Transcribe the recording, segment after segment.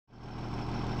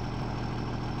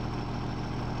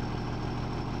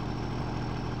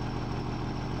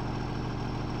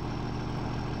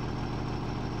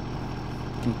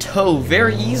can tow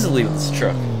very easily with this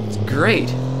truck. It's great.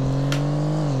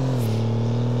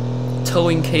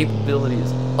 Towing capability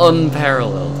is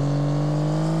unparalleled.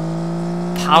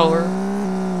 Power,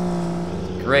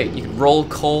 great. You can roll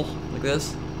coal like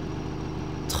this.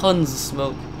 Tons of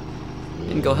smoke. You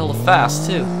can go hella fast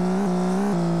too.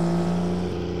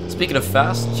 Speaking of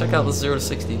fast, check out the 0 to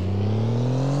 60. Okay,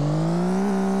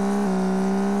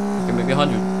 maybe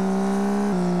 100.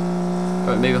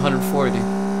 Alright, maybe 140.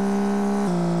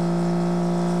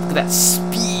 Look at that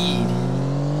speed.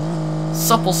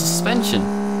 Supple suspension.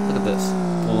 Look at this.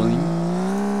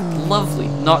 Lovely.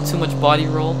 Not too much body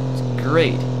roll. It's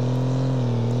great.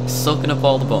 Soaking up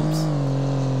all the bumps.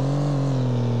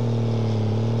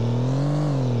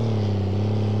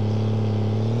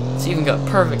 It's even got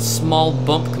perfect small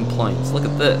bump compliance. Look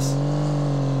at this.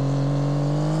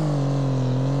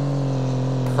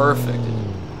 Perfect.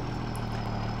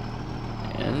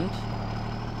 And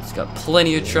it's got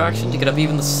plenty of traction to get up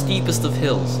even the steepest of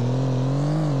hills.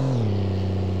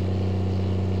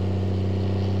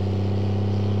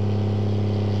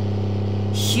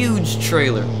 Huge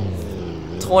trailer.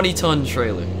 20-ton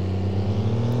trailer.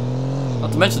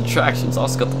 Not to mention the traction, it's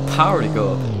also got the power to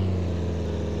go up it.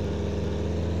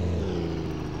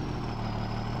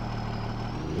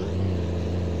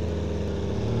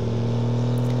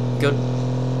 Go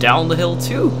down the hill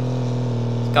too.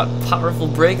 It's got powerful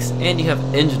brakes and you have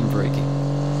engine braking.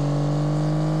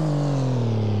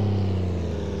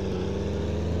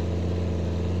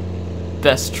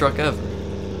 Best truck ever.